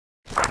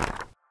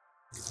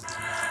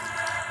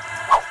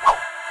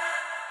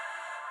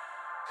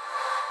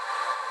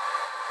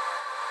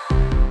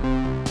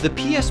The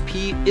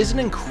PSP is an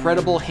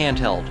incredible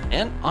handheld,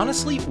 and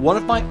honestly one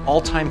of my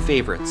all-time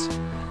favorites.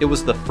 It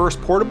was the first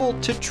portable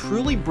to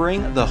truly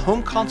bring the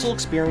home console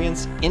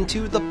experience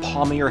into the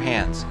palm of your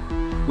hands,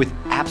 with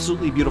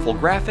absolutely beautiful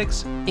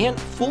graphics and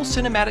full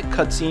cinematic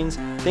cutscenes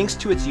thanks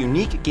to its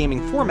unique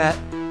gaming format,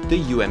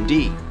 the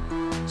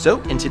UMD.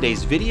 So in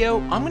today's video,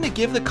 I'm going to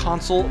give the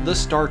console the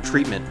star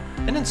treatment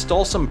and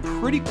install some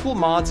pretty cool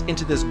mods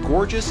into this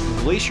gorgeous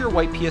glacier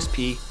white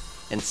PSP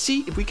and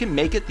see if we can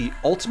make it the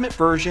ultimate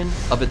version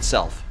of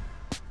itself.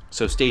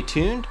 So stay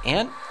tuned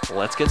and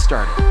let's get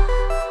started.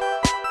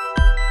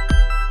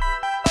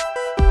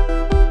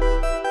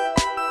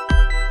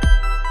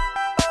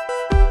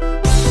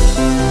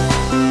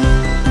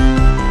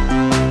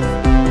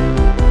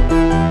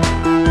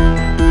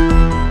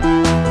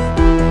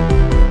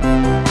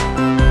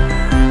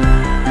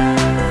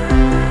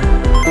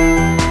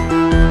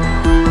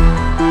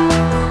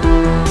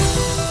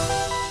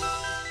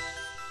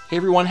 Hey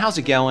everyone, how's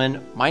it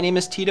going? My name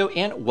is Tito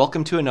and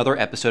welcome to another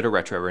episode of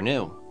Retro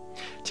Renew.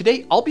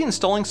 Today I'll be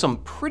installing some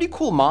pretty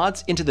cool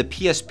mods into the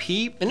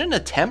PSP in an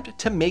attempt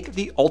to make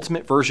the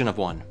ultimate version of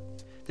one.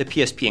 The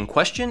PSP in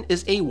question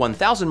is a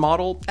 1000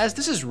 model, as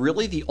this is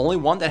really the only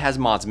one that has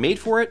mods made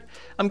for it.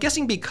 I'm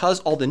guessing because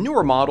all the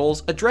newer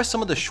models address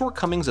some of the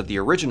shortcomings of the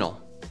original.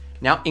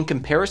 Now, in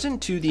comparison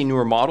to the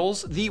newer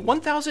models, the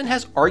 1000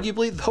 has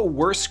arguably the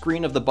worst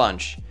screen of the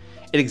bunch.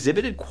 It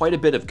exhibited quite a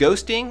bit of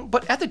ghosting,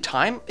 but at the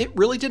time, it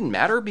really didn't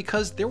matter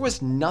because there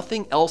was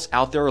nothing else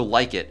out there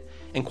like it.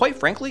 And quite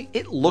frankly,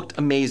 it looked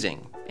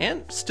amazing,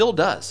 and still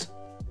does.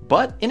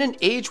 But in an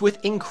age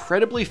with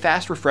incredibly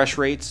fast refresh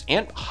rates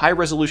and high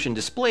resolution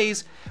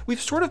displays, we've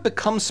sort of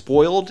become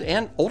spoiled,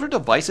 and older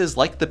devices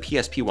like the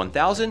PSP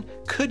 1000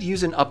 could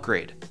use an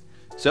upgrade.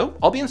 So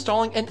I'll be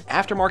installing an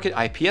aftermarket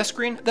IPS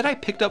screen that I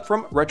picked up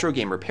from Retro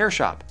Game Repair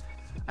Shop.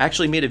 I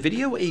actually made a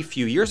video a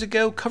few years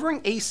ago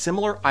covering a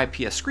similar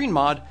IPS screen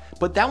mod,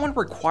 but that one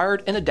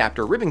required an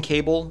adapter ribbon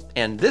cable,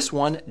 and this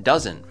one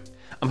doesn't.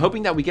 I'm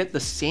hoping that we get the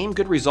same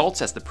good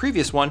results as the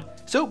previous one,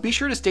 so be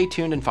sure to stay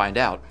tuned and find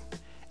out.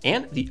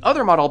 And the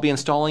other mod I'll be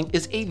installing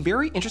is a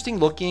very interesting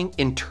looking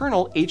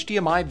internal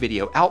HDMI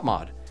video out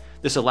mod.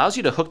 This allows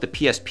you to hook the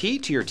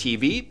PSP to your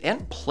TV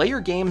and play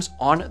your games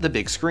on the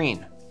big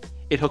screen.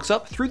 It hooks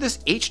up through this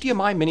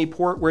HDMI mini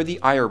port where the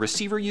IR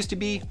receiver used to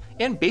be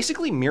and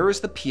basically mirrors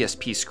the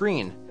PSP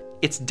screen.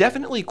 It's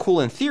definitely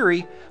cool in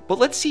theory, but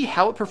let's see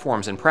how it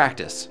performs in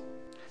practice.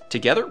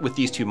 Together with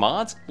these two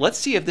mods, let's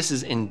see if this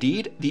is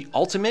indeed the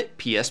ultimate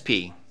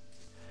PSP.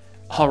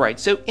 Alright,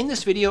 so in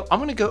this video, I'm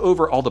going to go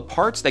over all the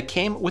parts that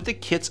came with the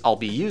kits I'll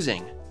be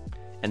using.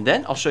 And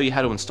then I'll show you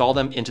how to install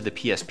them into the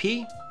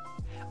PSP.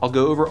 I'll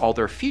go over all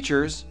their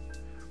features,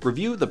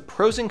 review the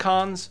pros and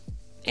cons,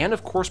 and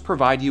of course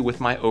provide you with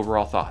my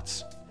overall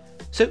thoughts.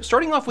 So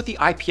starting off with the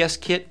IPS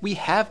kit, we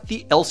have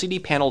the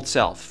LCD panel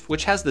itself,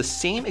 which has the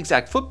same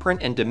exact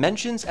footprint and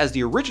dimensions as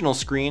the original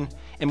screen,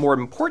 and more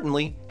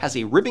importantly, has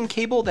a ribbon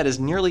cable that is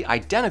nearly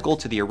identical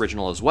to the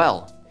original as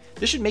well.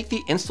 This should make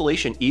the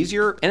installation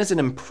easier and is an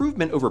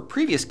improvement over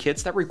previous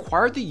kits that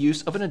required the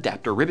use of an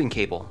adapter ribbon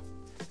cable.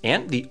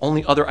 And the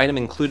only other item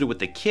included with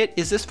the kit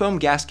is this foam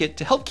gasket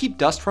to help keep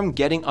dust from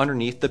getting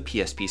underneath the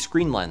PSP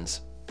screen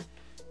lens.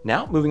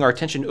 Now, moving our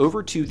attention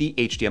over to the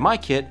HDMI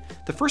kit,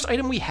 the first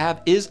item we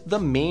have is the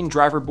main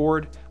driver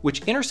board,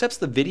 which intercepts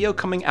the video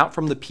coming out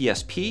from the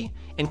PSP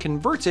and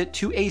converts it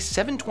to a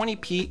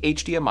 720p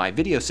HDMI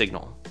video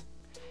signal.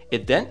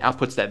 It then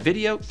outputs that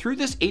video through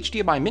this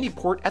HDMI mini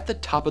port at the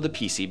top of the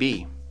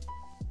PCB.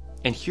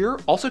 And here,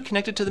 also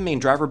connected to the main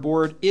driver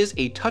board, is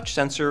a touch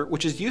sensor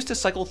which is used to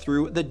cycle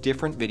through the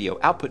different video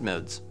output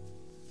modes.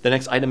 The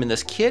next item in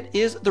this kit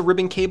is the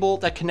ribbon cable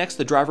that connects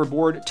the driver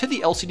board to the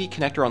LCD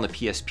connector on the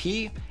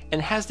PSP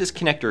and has this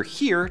connector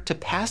here to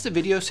pass the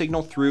video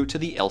signal through to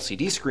the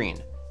LCD screen.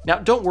 Now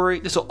don't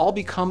worry, this will all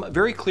become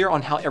very clear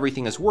on how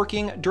everything is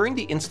working during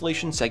the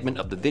installation segment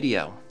of the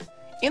video.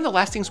 And the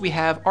last things we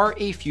have are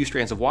a few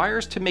strands of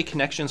wires to make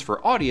connections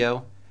for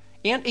audio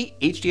and a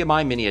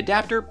HDMI mini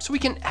adapter so we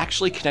can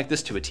actually connect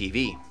this to a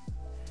TV.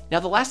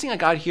 Now the last thing I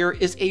got here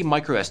is a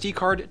micro SD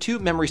card to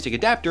memory stick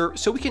adapter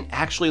so we can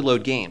actually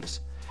load games.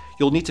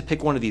 You'll need to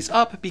pick one of these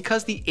up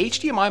because the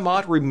HDMI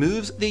mod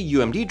removes the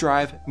UMD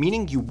drive,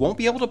 meaning you won't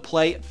be able to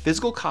play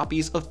physical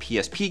copies of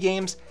PSP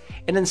games,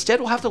 and instead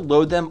will have to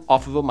load them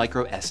off of a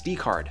micro SD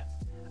card.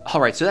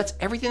 Alright, so that's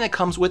everything that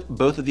comes with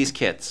both of these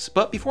kits,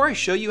 but before I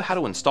show you how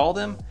to install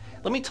them,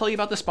 let me tell you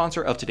about the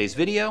sponsor of today's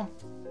video,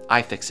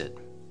 iFixit.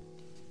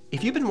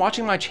 If you've been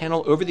watching my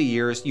channel over the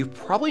years, you've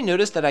probably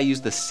noticed that I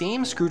use the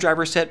same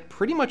screwdriver set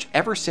pretty much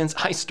ever since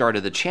I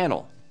started the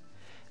channel.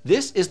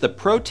 This is the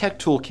Pro Tech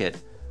Toolkit,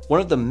 one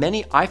of the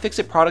many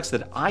iFixit products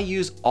that I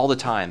use all the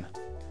time.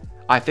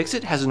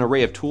 iFixit has an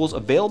array of tools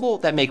available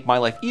that make my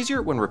life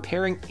easier when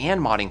repairing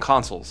and modding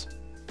consoles.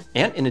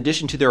 And in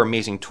addition to their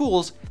amazing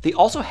tools, they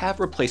also have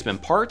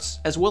replacement parts,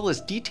 as well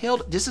as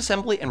detailed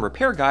disassembly and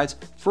repair guides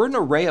for an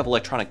array of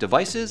electronic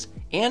devices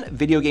and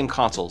video game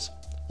consoles,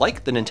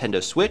 like the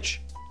Nintendo Switch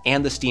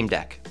and the Steam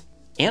Deck.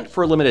 And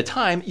for a limited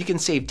time, you can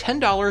save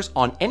 $10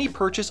 on any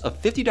purchase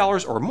of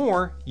 $50 or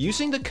more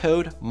using the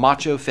code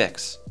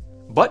MACHOFIX.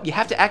 But you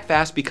have to act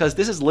fast because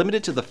this is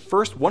limited to the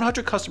first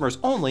 100 customers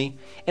only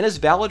and is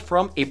valid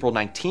from April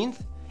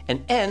 19th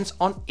and ends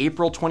on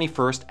April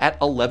 21st at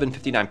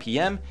 11:59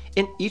 p.m.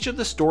 in each of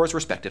the store's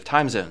respective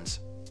time zones.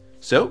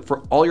 So for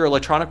all your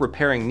electronic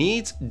repairing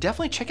needs,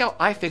 definitely check out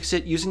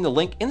iFixit using the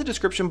link in the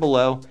description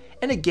below.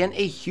 And again,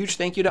 a huge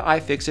thank you to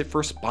iFixit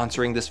for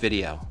sponsoring this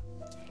video.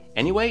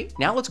 Anyway,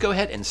 now let's go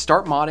ahead and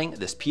start modding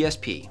this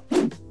PSP.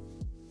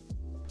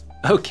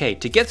 Okay,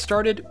 to get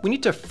started, we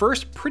need to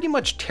first pretty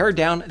much tear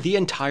down the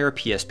entire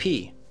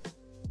PSP.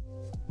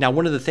 Now,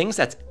 one of the things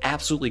that's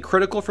absolutely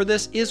critical for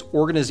this is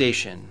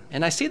organization,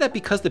 and I say that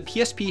because the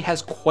PSP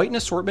has quite an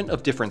assortment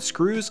of different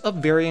screws of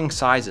varying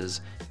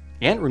sizes,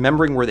 and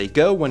remembering where they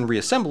go when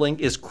reassembling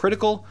is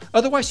critical,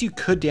 otherwise you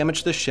could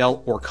damage the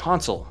shell or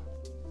console.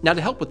 Now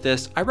to help with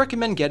this, I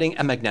recommend getting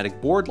a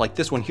magnetic board like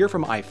this one here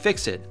from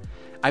iFixit.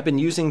 I've been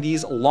using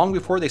these long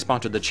before they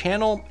sponsored the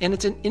channel, and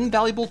it's an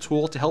invaluable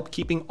tool to help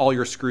keeping all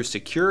your screws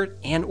secured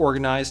and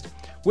organized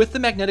with the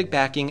magnetic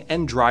backing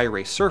and dry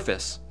erase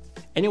surface.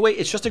 Anyway,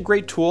 it's just a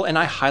great tool and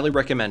I highly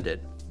recommend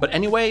it. But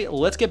anyway,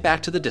 let's get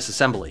back to the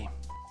disassembly.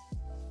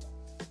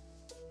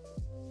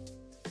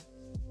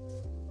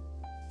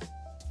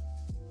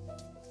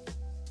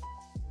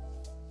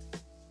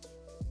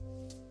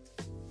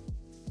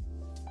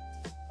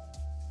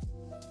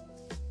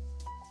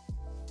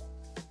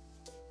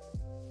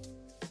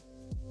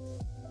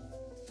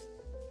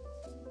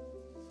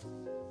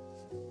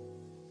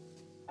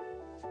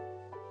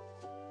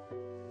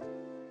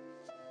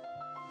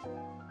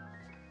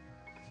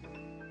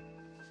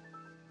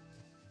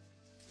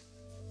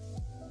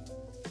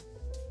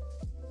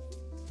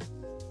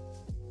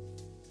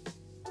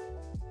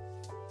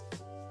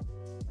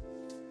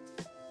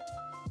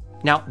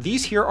 Now,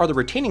 these here are the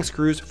retaining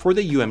screws for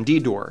the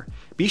UMD door.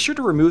 Be sure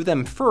to remove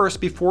them first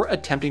before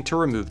attempting to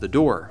remove the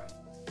door.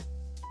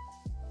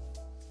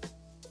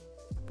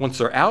 Once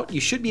they're out,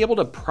 you should be able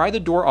to pry the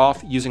door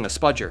off using a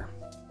spudger.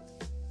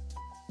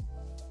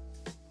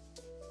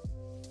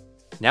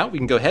 Now we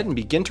can go ahead and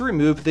begin to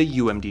remove the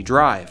UMD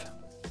drive.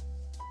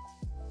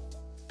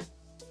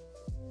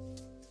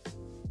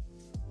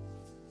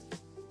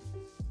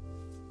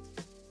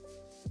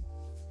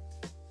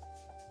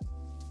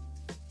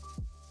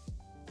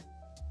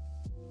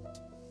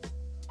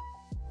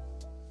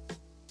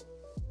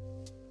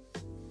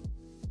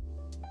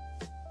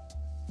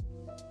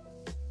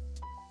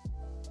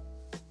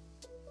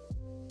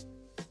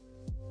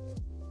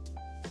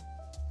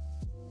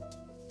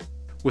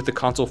 With the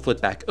console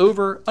flipped back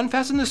over,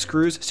 unfasten the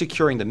screws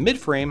securing the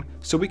midframe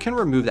so we can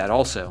remove that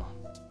also.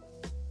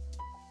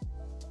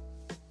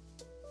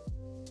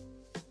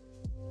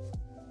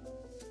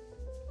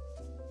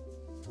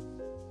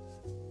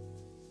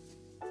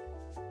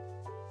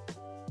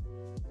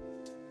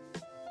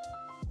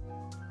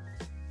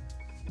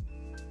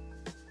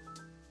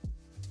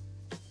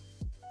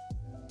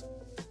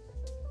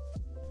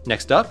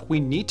 Next up, we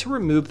need to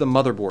remove the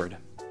motherboard.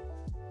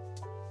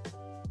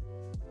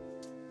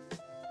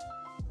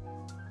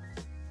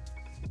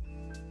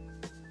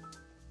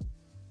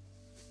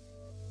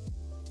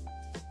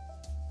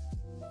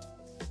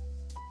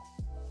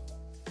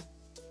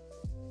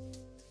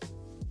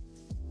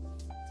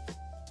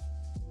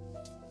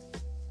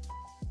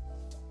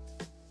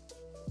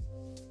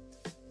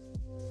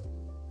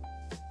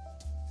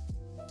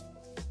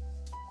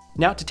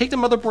 Now to take the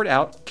motherboard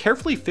out,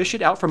 carefully fish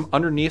it out from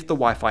underneath the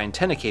Wi-Fi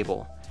antenna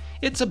cable.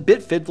 It's a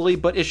bit fiddly,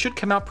 but it should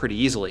come out pretty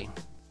easily.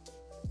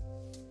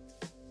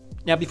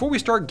 Now before we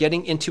start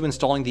getting into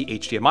installing the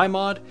HDMI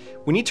mod,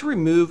 we need to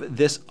remove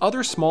this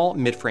other small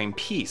midframe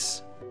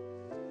piece.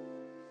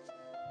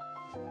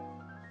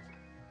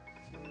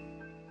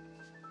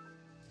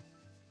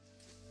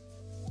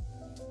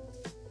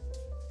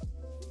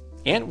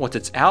 And once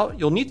it's out,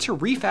 you'll need to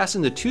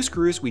refasten the two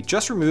screws we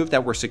just removed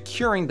that were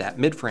securing that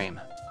midframe.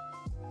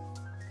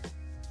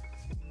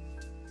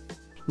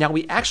 Now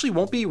we actually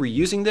won't be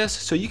reusing this,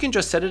 so you can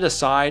just set it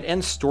aside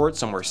and store it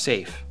somewhere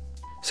safe.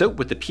 So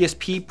with the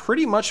PSP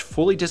pretty much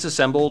fully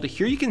disassembled,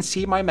 here you can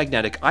see my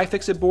magnetic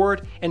iFixit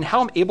board and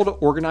how I'm able to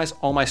organize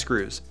all my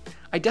screws.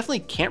 I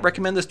definitely can't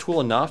recommend this tool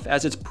enough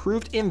as it's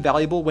proved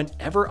invaluable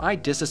whenever I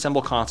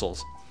disassemble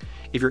consoles.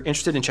 If you're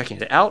interested in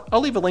checking it out,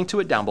 I'll leave a link to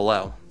it down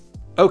below.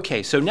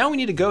 Okay, so now we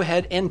need to go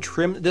ahead and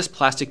trim this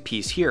plastic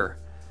piece here.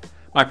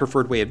 My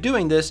preferred way of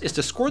doing this is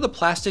to score the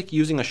plastic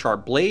using a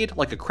sharp blade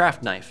like a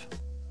craft knife.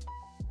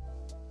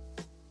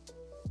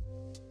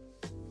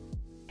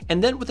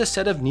 And then with a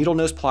set of needle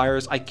nose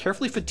pliers, I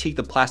carefully fatigue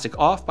the plastic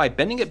off by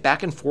bending it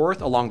back and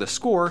forth along the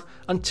score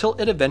until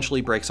it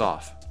eventually breaks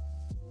off.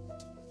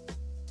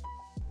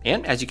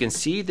 And as you can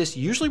see, this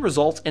usually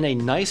results in a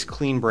nice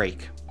clean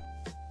break.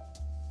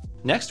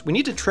 Next, we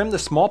need to trim the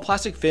small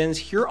plastic fins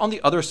here on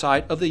the other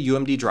side of the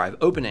UMD drive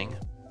opening.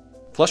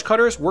 Flush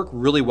cutters work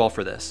really well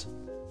for this.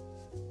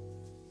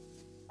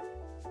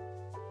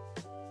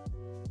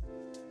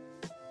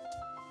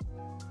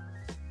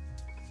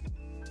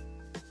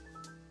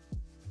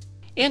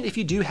 and if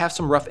you do have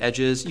some rough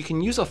edges, you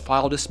can use a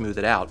file to smooth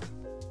it out.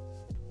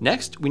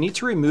 Next, we need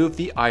to remove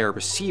the IR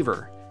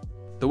receiver.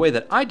 The way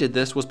that I did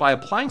this was by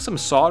applying some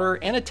solder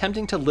and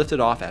attempting to lift it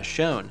off as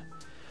shown.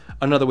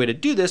 Another way to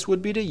do this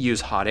would be to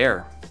use hot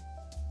air.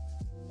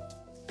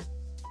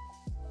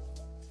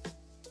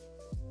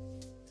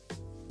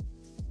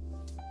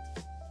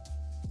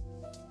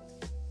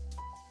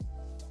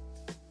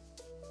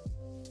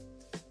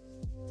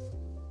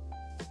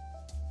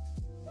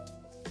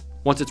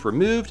 Once it's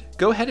removed,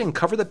 go ahead and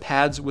cover the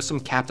pads with some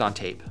Kapton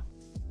tape.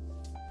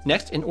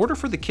 Next, in order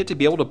for the kit to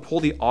be able to pull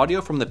the audio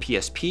from the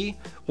PSP,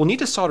 we'll need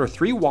to solder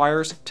 3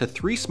 wires to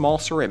 3 small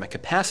ceramic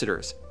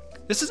capacitors.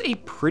 This is a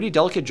pretty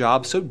delicate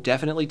job, so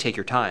definitely take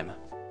your time.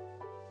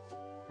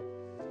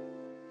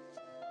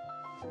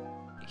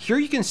 Here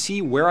you can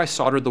see where I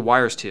soldered the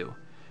wires to.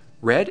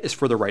 Red is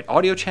for the right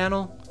audio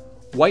channel,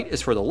 white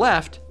is for the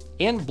left,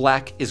 and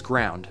black is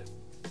ground.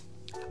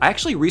 I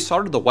actually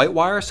resoldered the white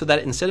wire so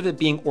that instead of it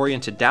being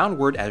oriented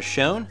downward as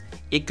shown,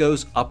 it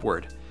goes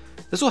upward.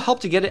 This will help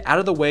to get it out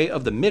of the way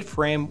of the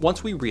mid-frame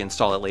once we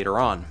reinstall it later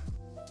on.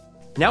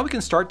 Now we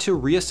can start to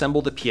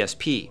reassemble the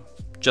PSP.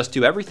 Just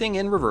do everything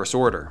in reverse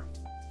order.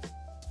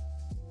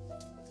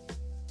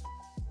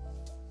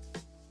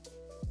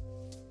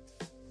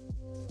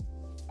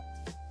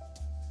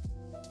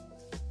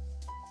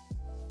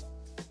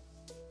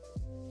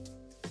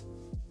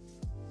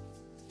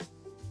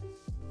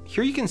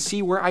 Here you can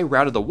see where I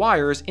routed the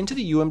wires into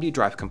the UMD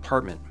drive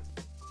compartment.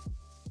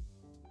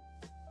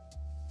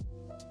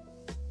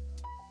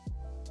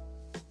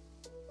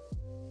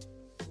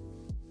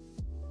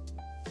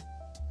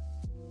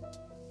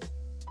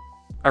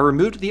 I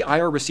removed the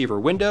IR receiver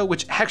window,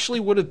 which actually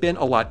would have been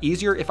a lot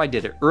easier if I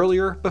did it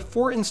earlier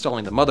before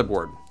installing the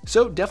motherboard,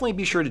 so definitely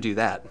be sure to do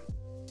that.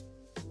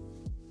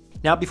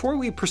 Now before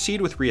we proceed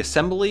with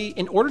reassembly,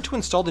 in order to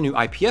install the new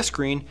IPS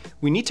screen,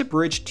 we need to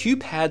bridge 2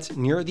 pads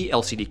near the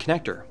LCD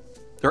connector.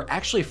 There are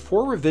actually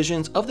 4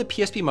 revisions of the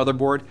PSP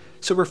motherboard,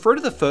 so refer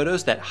to the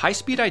photos that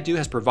High-Speed iDo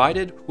has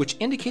provided, which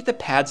indicate the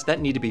pads that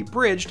need to be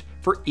bridged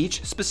for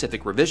each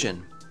specific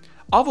revision.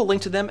 I'll have a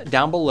link to them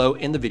down below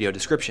in the video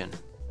description.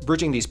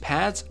 Bridging these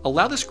pads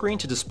allow the screen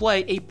to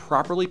display a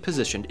properly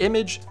positioned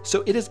image,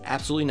 so it is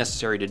absolutely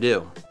necessary to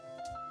do.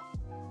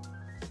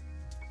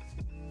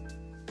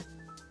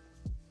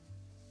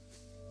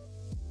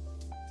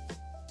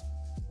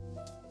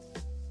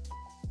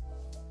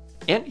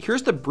 And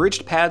here's the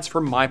bridged pads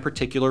for my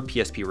particular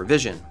PSP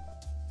revision.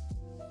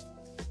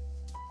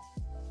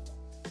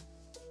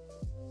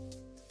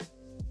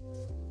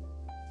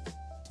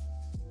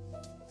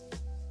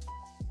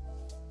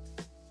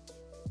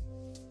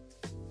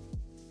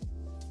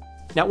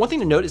 Now, one thing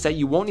to note is that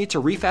you won't need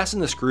to refasten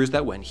the screws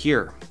that went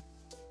here.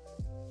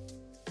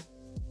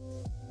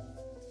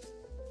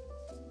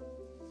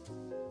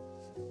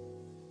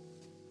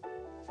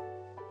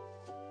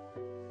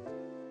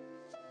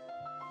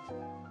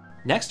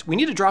 Next, we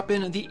need to drop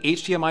in the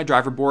HDMI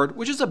driver board,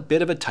 which is a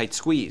bit of a tight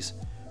squeeze.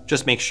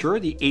 Just make sure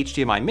the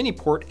HDMI mini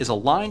port is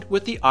aligned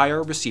with the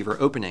IR receiver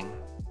opening.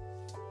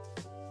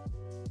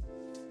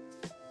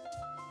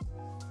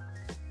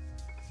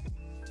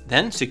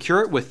 Then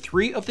secure it with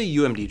 3 of the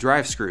UMD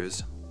drive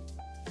screws.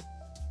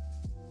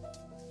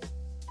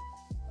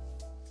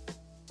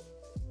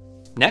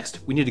 Next,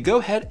 we need to go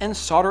ahead and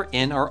solder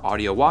in our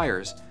audio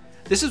wires.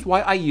 This is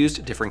why I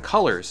used different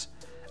colors.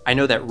 I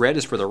know that red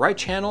is for the right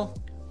channel,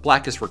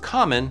 black is for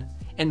common,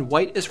 and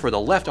white is for the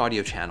left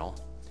audio channel.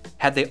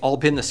 Had they all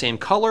been the same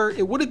color,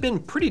 it would have been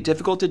pretty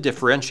difficult to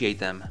differentiate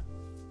them.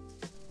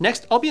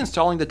 Next, I'll be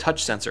installing the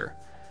touch sensor.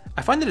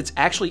 I find that it's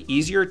actually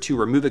easier to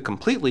remove it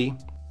completely,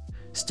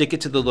 stick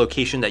it to the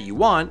location that you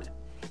want,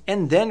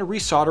 and then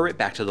resolder it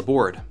back to the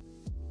board.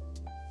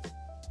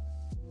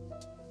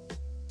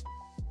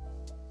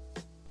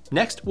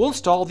 Next, we'll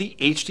install the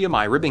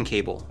HDMI ribbon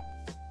cable.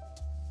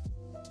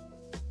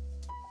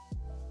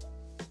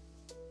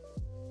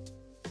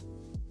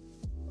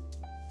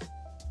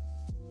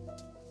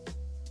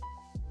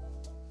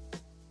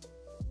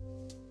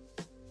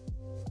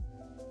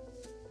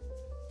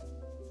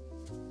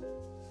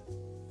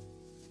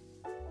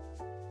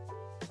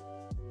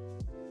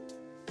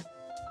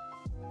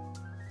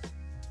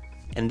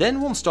 And then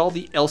we'll install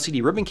the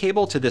LCD ribbon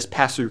cable to this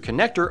pass-through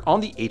connector on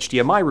the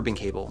HDMI ribbon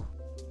cable.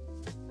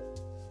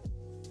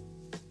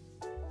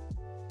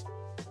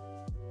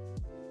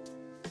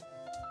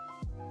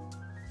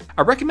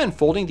 I recommend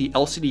folding the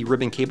LCD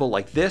ribbon cable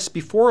like this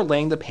before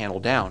laying the panel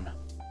down.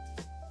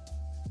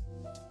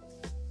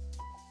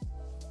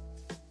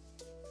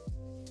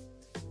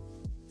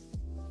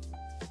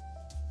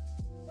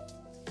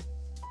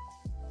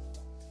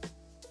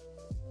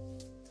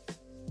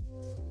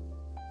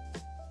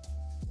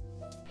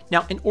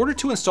 Now, in order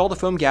to install the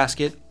foam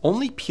gasket,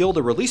 only peel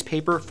the release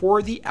paper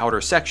for the outer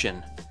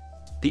section.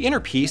 The inner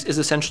piece is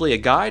essentially a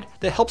guide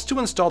that helps to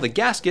install the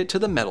gasket to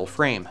the metal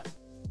frame.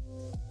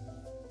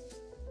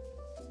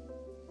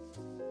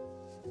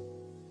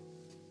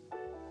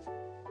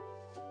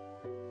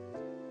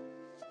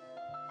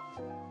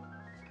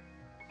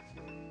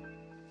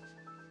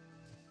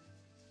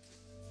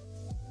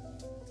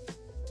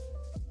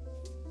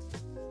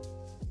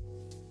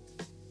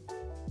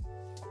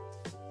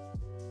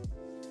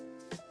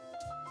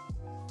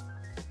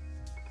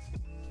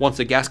 Once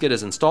the gasket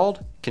is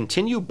installed,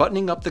 continue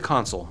buttoning up the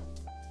console.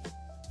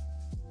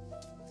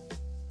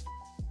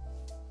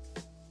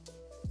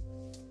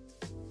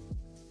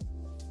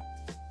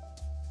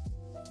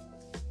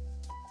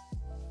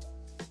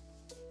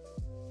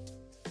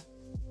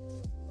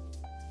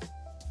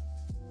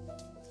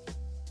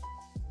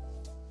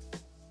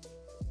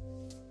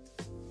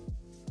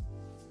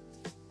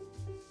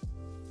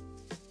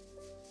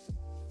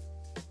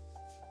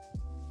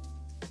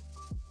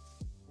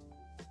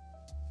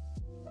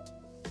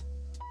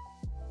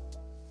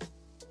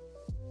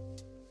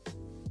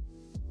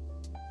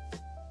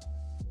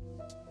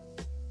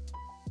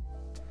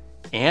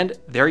 And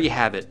there you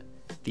have it,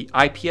 the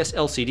IPS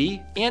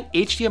LCD and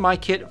HDMI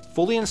kit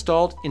fully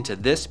installed into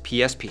this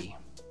PSP.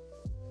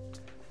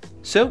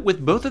 So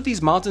with both of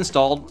these mods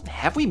installed,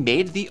 have we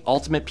made the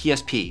ultimate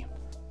PSP?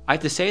 I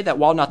have to say that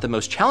while not the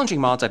most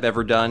challenging mods I've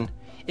ever done,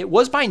 it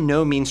was by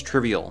no means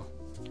trivial.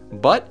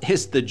 But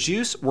is the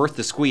juice worth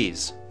the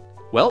squeeze?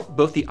 Well,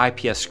 both the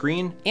IPS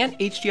screen and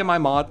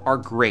HDMI mod are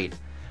great,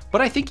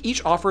 but I think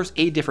each offers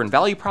a different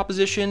value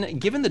proposition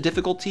given the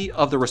difficulty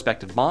of the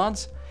respective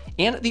mods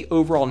and the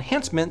overall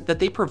enhancement that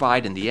they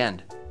provide in the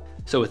end.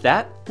 So with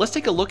that, let's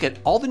take a look at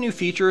all the new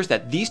features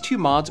that these two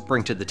mods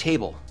bring to the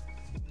table.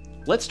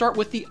 Let's start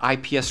with the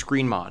IPS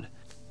screen mod.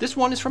 This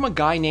one is from a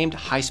guy named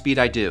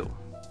HighSpeedIdo.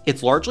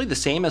 It's largely the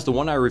same as the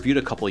one I reviewed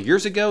a couple of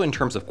years ago in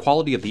terms of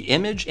quality of the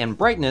image and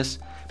brightness,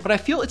 but I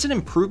feel it's an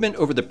improvement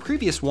over the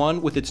previous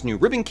one with its new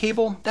ribbon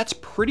cable that's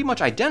pretty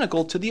much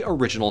identical to the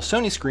original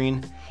Sony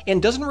screen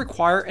and doesn't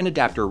require an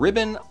adapter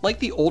ribbon like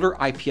the older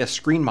IPS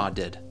screen mod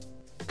did.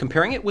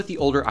 Comparing it with the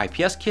older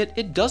IPS kit,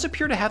 it does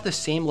appear to have the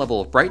same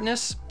level of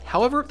brightness,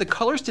 however, the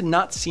colors did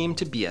not seem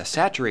to be as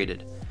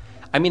saturated.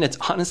 I mean, it's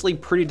honestly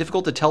pretty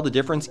difficult to tell the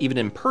difference even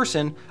in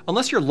person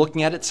unless you're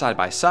looking at it side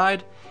by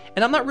side,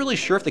 and I'm not really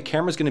sure if the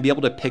camera is going to be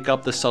able to pick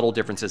up the subtle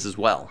differences as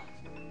well.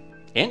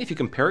 And if you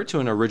compare it to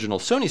an original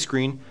Sony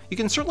screen, you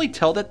can certainly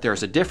tell that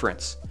there's a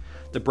difference.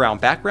 The brown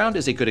background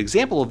is a good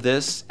example of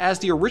this, as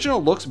the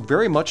original looks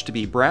very much to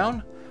be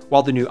brown,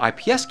 while the new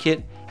IPS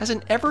kit has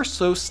an ever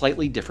so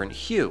slightly different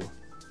hue.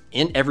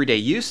 In everyday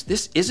use,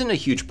 this isn't a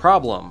huge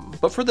problem,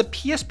 but for the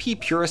PSP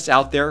purists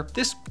out there,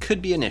 this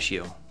could be an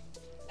issue.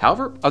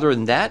 However, other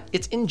than that,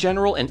 it's in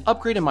general an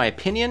upgrade in my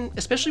opinion,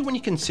 especially when you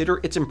consider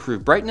its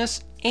improved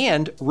brightness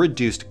and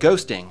reduced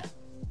ghosting.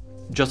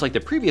 Just like the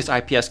previous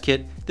IPS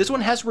kit, this one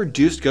has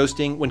reduced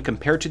ghosting when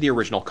compared to the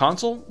original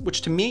console,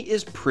 which to me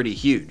is pretty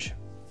huge.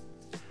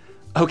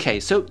 Okay,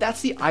 so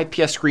that's the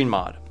IPS screen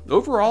mod.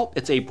 Overall,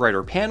 it's a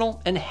brighter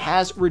panel and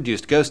has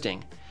reduced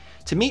ghosting.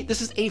 To me,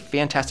 this is a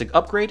fantastic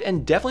upgrade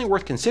and definitely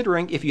worth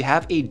considering if you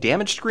have a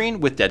damaged screen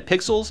with dead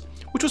pixels,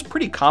 which was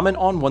pretty common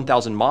on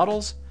 1000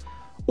 models,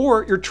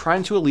 or you're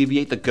trying to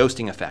alleviate the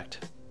ghosting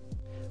effect.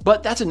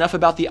 But that's enough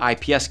about the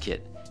IPS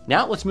kit.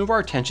 Now let's move our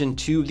attention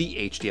to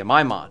the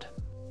HDMI mod.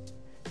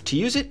 To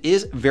use it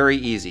is very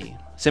easy.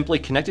 Simply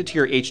connect it to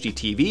your HD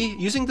TV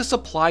using the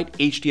supplied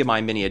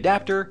HDMI mini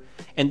adapter,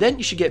 and then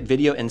you should get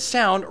video and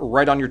sound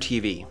right on your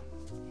TV.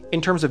 In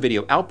terms of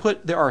video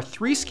output, there are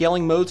 3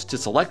 scaling modes to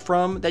select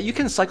from that you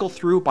can cycle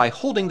through by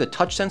holding the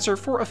touch sensor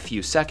for a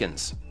few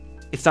seconds.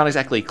 It's not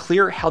exactly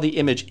clear how the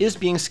image is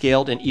being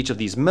scaled in each of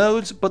these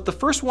modes, but the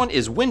first one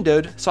is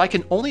windowed, so I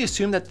can only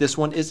assume that this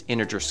one is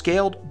integer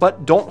scaled,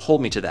 but don't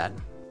hold me to that.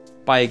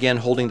 By again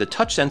holding the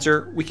touch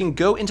sensor, we can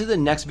go into the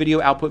next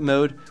video output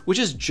mode, which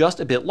is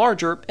just a bit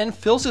larger and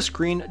fills the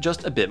screen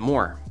just a bit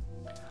more.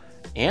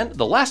 And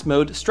the last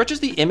mode stretches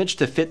the image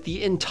to fit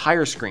the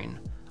entire screen.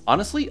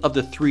 Honestly, of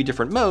the 3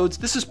 different modes,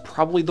 this is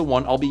probably the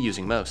one I'll be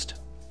using most.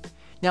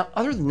 Now,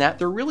 other than that,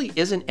 there really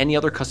isn't any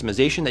other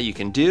customization that you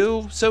can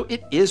do, so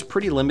it is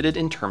pretty limited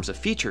in terms of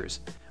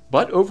features.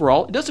 But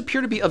overall, it does appear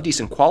to be of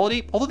decent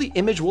quality, although the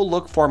image will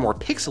look far more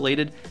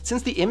pixelated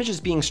since the image is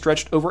being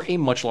stretched over a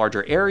much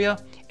larger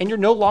area, and you're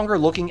no longer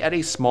looking at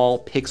a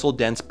small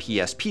pixel-dense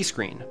PSP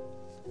screen.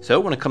 So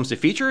when it comes to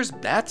features,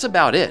 that's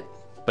about it.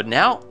 But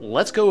now,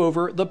 let's go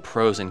over the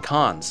pros and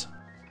cons.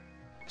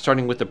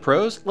 Starting with the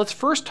pros, let's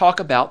first talk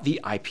about the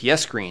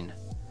IPS screen.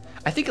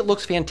 I think it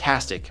looks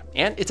fantastic,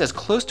 and it's as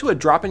close to a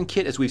drop-in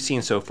kit as we've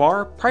seen so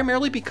far,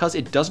 primarily because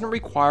it doesn't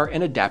require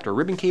an adapter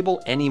ribbon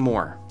cable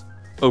anymore.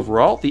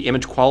 Overall, the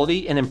image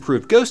quality and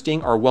improved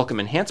ghosting are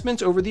welcome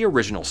enhancements over the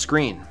original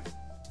screen.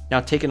 Now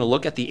taking a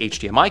look at the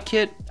HDMI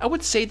kit, I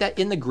would say that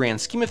in the grand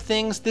scheme of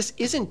things, this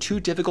isn't too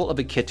difficult of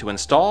a kit to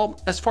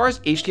install as far as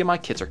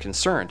HDMI kits are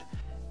concerned.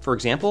 For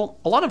example,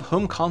 a lot of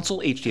home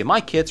console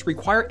HDMI kits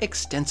require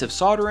extensive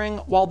soldering,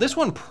 while this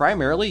one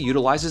primarily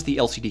utilizes the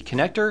LCD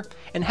connector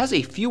and has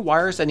a few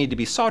wires that need to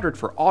be soldered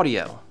for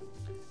audio.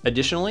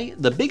 Additionally,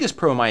 the biggest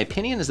pro in my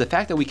opinion is the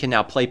fact that we can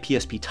now play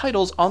PSP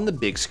titles on the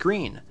big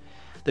screen.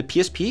 The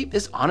PSP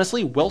is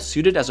honestly well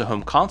suited as a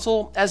home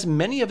console, as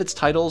many of its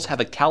titles have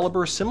a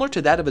caliber similar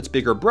to that of its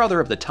bigger brother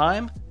of the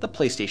time, the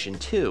PlayStation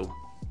 2.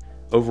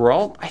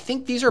 Overall, I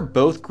think these are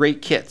both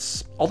great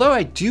kits, although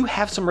I do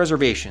have some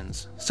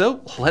reservations, so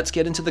let's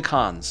get into the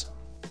cons.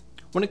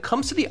 When it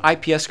comes to the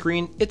IPS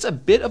screen, it's a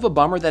bit of a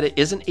bummer that it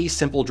isn't a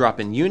simple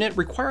drop-in unit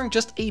requiring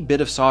just a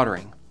bit of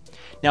soldering.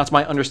 Now, it's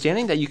my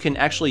understanding that you can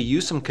actually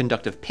use some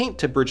conductive paint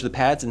to bridge the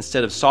pads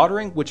instead of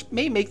soldering, which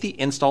may make the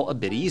install a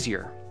bit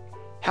easier.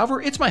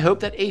 However, it's my hope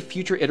that a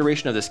future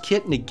iteration of this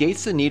kit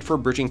negates the need for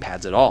bridging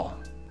pads at all.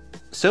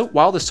 So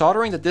while the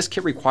soldering that this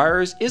kit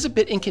requires is a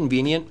bit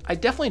inconvenient, I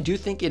definitely do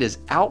think it is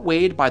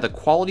outweighed by the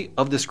quality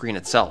of the screen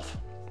itself.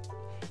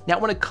 Now,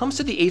 when it comes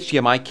to the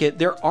HDMI kit,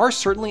 there are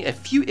certainly a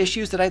few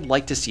issues that I'd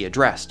like to see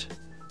addressed.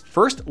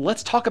 First,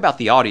 let's talk about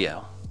the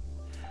audio.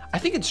 I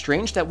think it's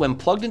strange that when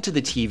plugged into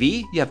the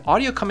TV, you have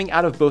audio coming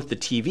out of both the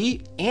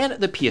TV and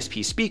the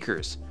PSP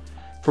speakers.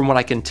 From what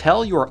I can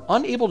tell, you are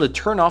unable to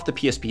turn off the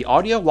PSP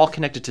audio while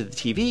connected to the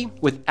TV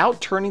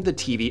without turning the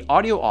TV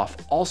audio off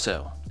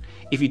also.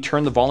 If you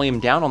turn the volume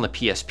down on the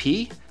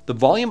PSP, the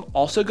volume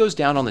also goes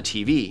down on the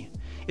TV.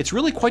 It's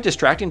really quite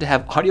distracting to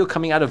have audio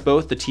coming out of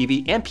both the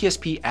TV and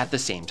PSP at the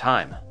same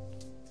time.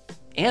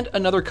 And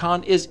another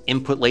con is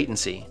input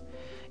latency.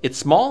 It's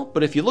small,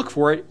 but if you look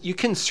for it, you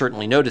can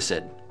certainly notice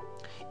it.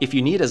 If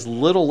you need as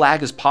little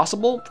lag as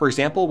possible, for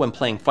example when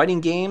playing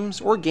fighting games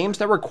or games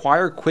that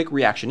require quick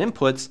reaction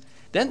inputs,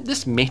 then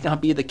this may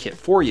not be the kit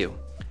for you.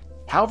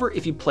 However,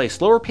 if you play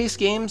slower paced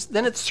games,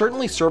 then it's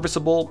certainly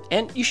serviceable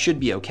and you should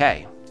be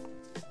okay.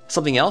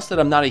 Something else that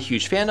I'm not a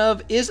huge fan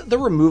of is the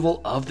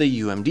removal of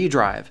the UMD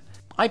drive.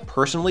 I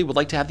personally would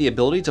like to have the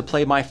ability to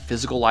play my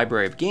physical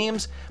library of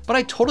games, but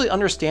I totally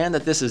understand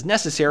that this is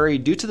necessary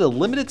due to the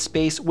limited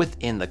space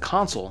within the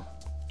console.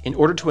 In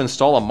order to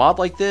install a mod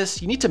like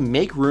this, you need to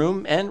make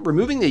room, and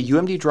removing the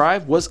UMD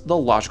drive was the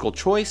logical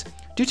choice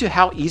due to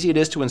how easy it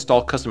is to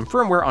install custom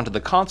firmware onto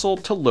the console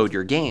to load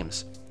your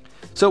games.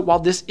 So while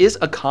this is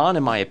a con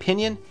in my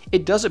opinion,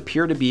 it does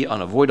appear to be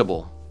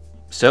unavoidable.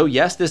 So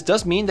yes, this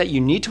does mean that you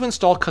need to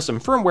install custom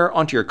firmware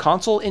onto your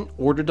console in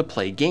order to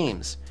play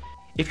games.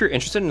 If you're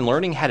interested in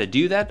learning how to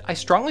do that, I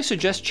strongly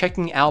suggest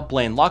checking out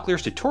Blaine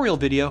Locklear's tutorial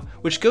video,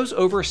 which goes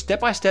over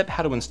step-by-step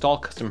how to install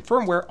custom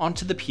firmware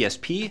onto the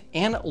PSP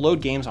and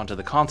load games onto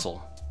the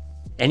console.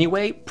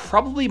 Anyway,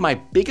 probably my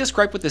biggest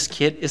gripe with this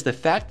kit is the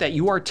fact that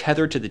you are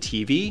tethered to the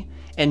TV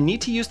and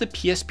need to use the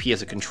PSP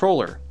as a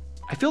controller.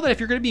 I feel that if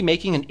you're going to be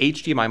making an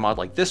HDMI mod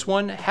like this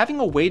one, having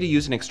a way to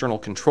use an external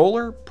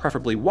controller,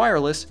 preferably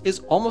wireless, is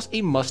almost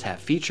a must-have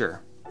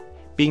feature.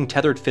 Being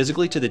tethered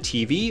physically to the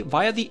TV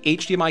via the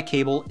HDMI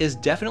cable is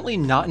definitely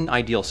not an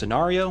ideal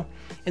scenario,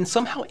 and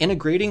somehow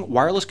integrating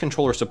wireless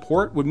controller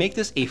support would make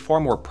this a far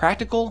more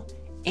practical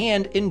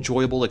and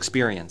enjoyable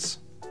experience.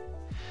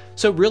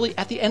 So really,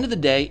 at the end of the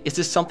day, is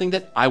this something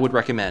that I would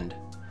recommend?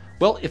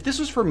 Well, if this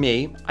was for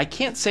me, I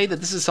can't say that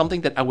this is something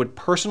that I would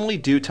personally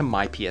do to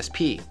my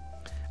PSP.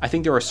 I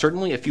think there are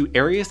certainly a few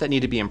areas that need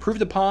to be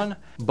improved upon,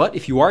 but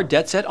if you are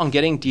dead set on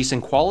getting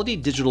decent quality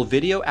digital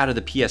video out of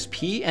the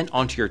PSP and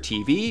onto your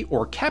TV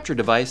or capture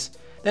device,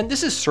 then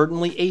this is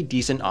certainly a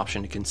decent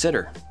option to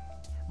consider.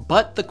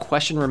 But the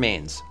question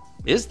remains,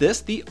 is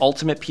this the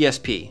ultimate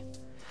PSP?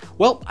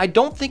 Well, I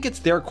don't think it's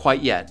there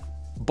quite yet,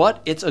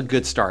 but it's a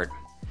good start.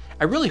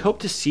 I really hope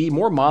to see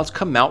more mods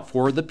come out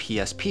for the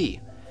PSP.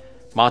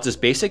 Mods as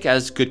basic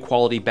as good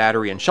quality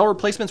battery and shell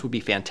replacements would be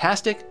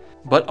fantastic,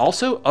 but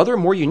also other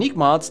more unique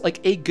mods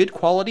like a good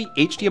quality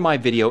HDMI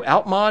video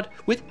out mod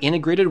with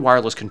integrated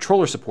wireless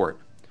controller support.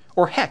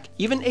 Or heck,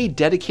 even a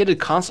dedicated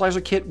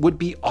consolizer kit would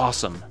be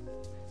awesome.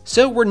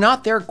 So we're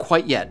not there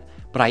quite yet,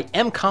 but I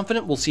am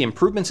confident we'll see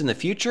improvements in the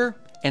future,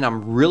 and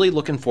I'm really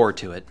looking forward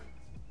to it.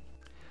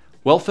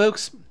 Well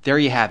folks, there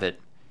you have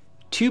it.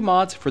 2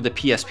 mods for the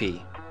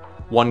PSP.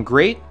 One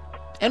great,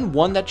 and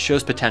one that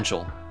shows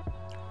potential.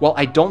 While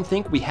I don't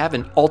think we have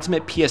an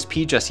ultimate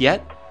PSP just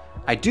yet,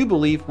 I do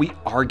believe we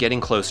are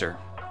getting closer.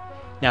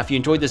 Now, if you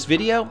enjoyed this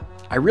video,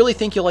 I really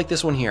think you'll like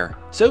this one here,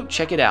 so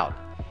check it out.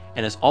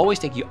 And as always,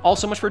 thank you all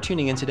so much for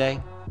tuning in today,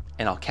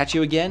 and I'll catch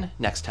you again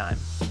next time.